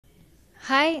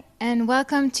Hi, and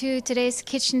welcome to today's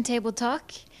Kitchen Table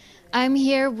Talk. I'm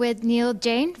here with Neel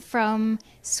Jain from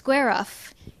Square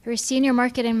Off. You're a senior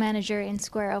marketing manager in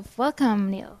Square Off. Welcome,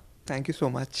 Neel. Thank you so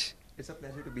much. It's a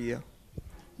pleasure to be here.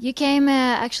 You came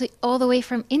actually all the way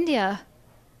from India.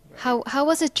 How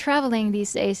was it traveling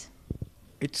these days?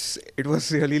 It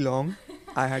was really long.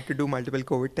 I had to do multiple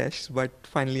COVID tests, but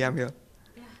finally I'm here.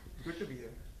 Good to be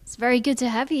here. It's very good to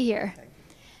have you here. Thank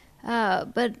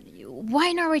you. But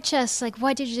why Norway Chess? Like,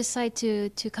 why did you decide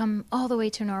to come all the way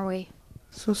to Norway?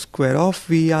 So Square Off,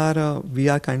 we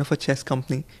are kind of a chess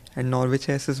company, and Norway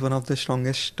Chess is one of the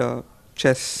strongest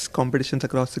chess competitions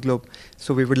across the globe.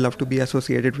 So we would love to be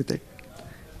associated with it.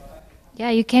 Yeah,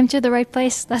 you came to the right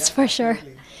place, that's for sure.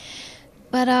 Absolutely.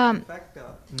 But In fact,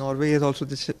 Norway is also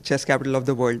the chess capital of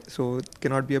the world, so it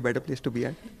cannot be a better place to be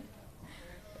at.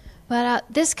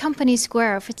 This company,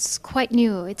 Square Off, it's quite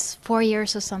new. It's 4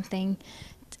 years or something.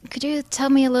 Could you tell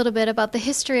me a little bit about the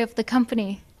history of the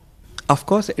company? Of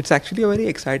course, it's actually a very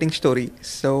exciting story.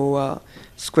 So,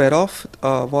 Square Off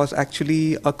was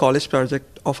actually a college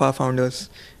project of our founders.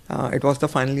 It was the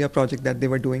final year project that they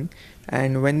were doing.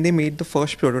 And when they made the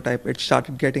first prototype, it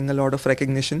started getting a lot of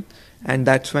recognition. And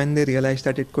that's when they realized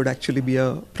that it could actually be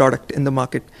a product in the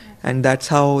market. And that's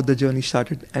how the journey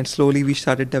started. And slowly we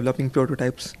started developing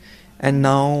prototypes. And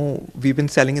now we've been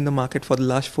selling in the market for the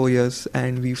last 4 years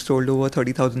and we've sold over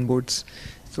 30,000 boards.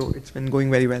 So it's been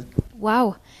going very well.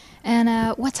 Wow.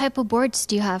 And what type of boards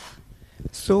do you have?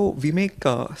 So we make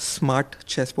smart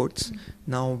chessboards.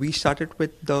 Now we started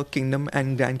with the Kingdom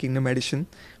and Grand Kingdom edition,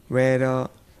 where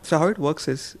so how it works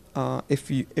is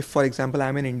if for example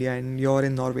I'm in India and you're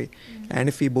in Norway, and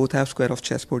if we both have square of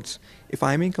chessboards, if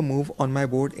I make a move on my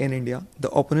board in India, the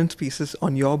opponent's pieces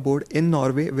on your board in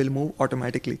Norway will move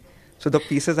automatically. So the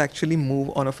pieces actually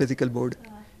move on a physical board.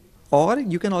 Or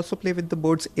you can also play with the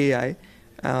board's AI.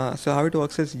 So how it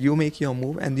works is you make your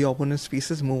move and the opponent's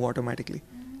pieces move automatically.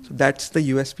 So that's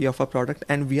the USP of our product,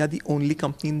 and we are the only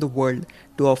company in the world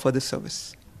to offer this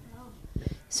service.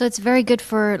 So it's very good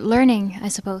for learning, I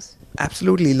suppose.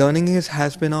 Absolutely, learning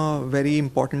has been a very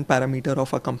important parameter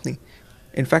of our company.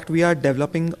 In fact, we are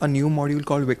developing a new module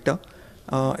called Victor.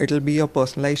 It'll be a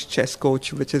personalized chess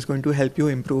coach, which is going to help you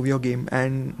improve your game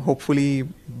and hopefully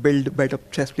build better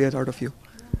chess players out of you.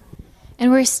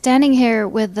 And we're standing here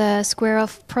with the Square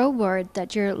Off Pro board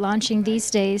that you're launching these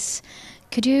days.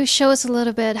 Could you show us a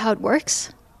little bit how it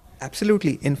works?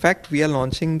 Absolutely. In fact, we are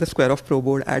launching the Square of Pro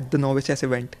board at the Norway Chess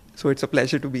event. So it's a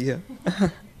pleasure to be here.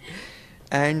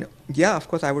 And yeah, of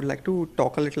course, I would like to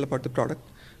talk a little about the product.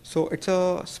 So it's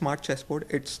a smart chessboard.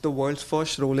 It's the world's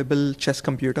first rollable chess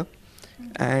computer.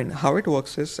 And how it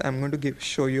works is, I'm going to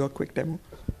show you a quick demo.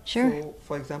 Sure. So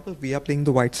for example, we are playing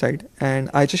the white side and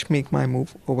I just make my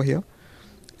move over here.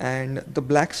 And the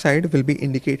black side will be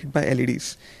indicated by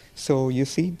LEDs. So you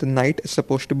see the knight is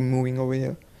supposed to be moving over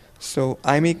here. So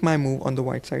I make my move on the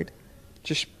white side,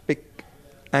 just pick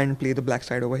and play the black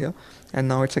side over here. And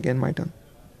now it's again my turn.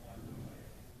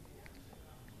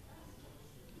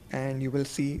 And you will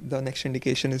see the next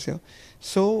indication is here.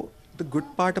 So the good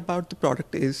part about the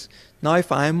product is, now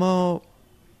if I'm a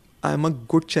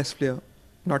good chess player,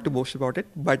 not to boast about it,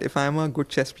 but if I'm a good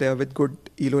chess player with good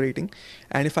ELO rating,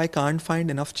 and if I can't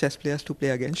find enough chess players to play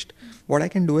against, what I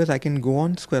can do is I can go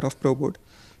on Square of Pro Board.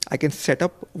 I can set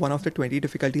up one of the 20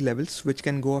 difficulty levels, which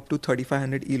can go up to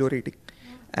 3500 ELO rating.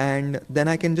 And then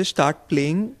I can just start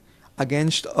playing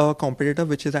against a competitor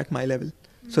which is at my level,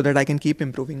 so that I can keep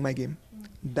improving my game.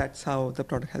 That's how the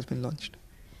product has been launched.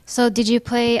 So did you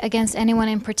play against anyone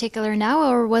in particular now,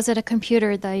 or was it a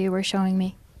computer that you were showing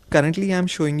me? Currently, I'm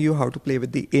showing you how to play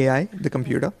with the AI, the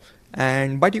computer,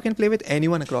 but you can play with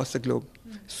anyone across the globe.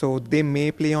 So they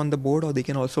may play on the board or they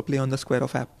can also play on the Square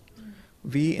of app.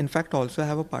 We in fact also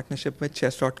have a partnership with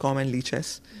chess.com and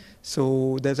Chess.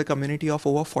 So there's a community of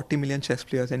over 40 million chess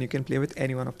players and you can play with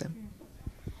any one of them.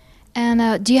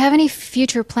 And do you have any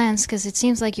future plans? Because it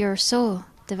seems like you're so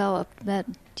developed, but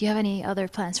do you have any other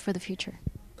plans for the future?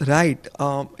 Right.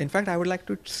 In fact, I would like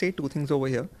to say two things over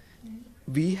here.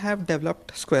 We have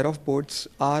developed Square of boards.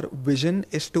 Our vision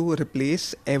is to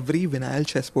replace every vinyl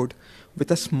chessboard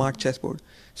with a smart chessboard.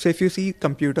 So if you see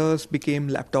computers became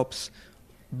laptops,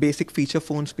 basic feature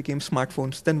phones became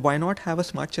smartphones, then why not have a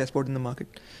smart chessboard in the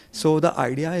market? So the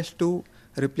idea is to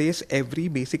replace every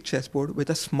basic chessboard with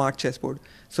a smart chessboard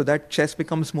so that chess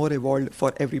becomes more evolved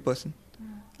for every person.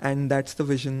 And that's the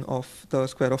vision of the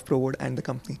Square of Pro board and the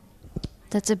company.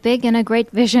 That's a big and a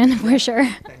great vision for sure.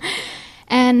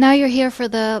 And now you're here for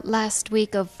the last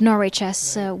week of Norway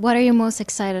Chess. What are you most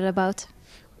excited about?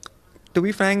 To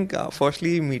be frank,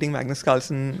 firstly, meeting Magnus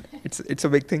Carlsen, it's a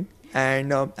big thing.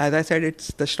 And as I said, it's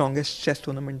the strongest chess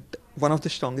tournament, one of the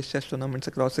strongest chess tournaments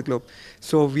across the globe.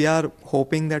 So we are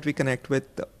hoping that we connect with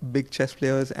big chess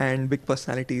players and big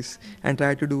personalities and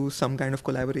try to do some kind of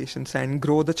collaborations and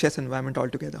grow the chess environment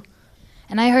altogether.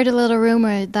 And I heard a little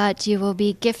rumor that you will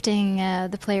be gifting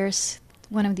the players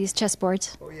one of these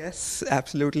chessboards. Oh yes,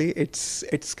 absolutely.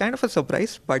 It's kind of a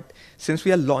surprise, but since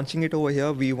we are launching it over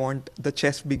here, we want the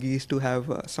chess biggies to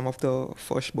have some of the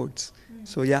first boards.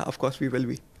 So yeah, of course we will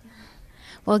be.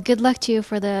 Well, good luck to you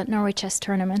for the Norway Chess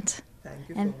Tournament. Thank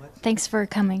you And so much. thanks for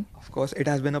coming. Of course, it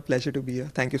has been a pleasure to be here.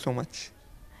 Thank you so much.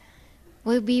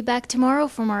 We'll be back tomorrow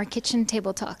for more Kitchen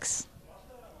Table Talks.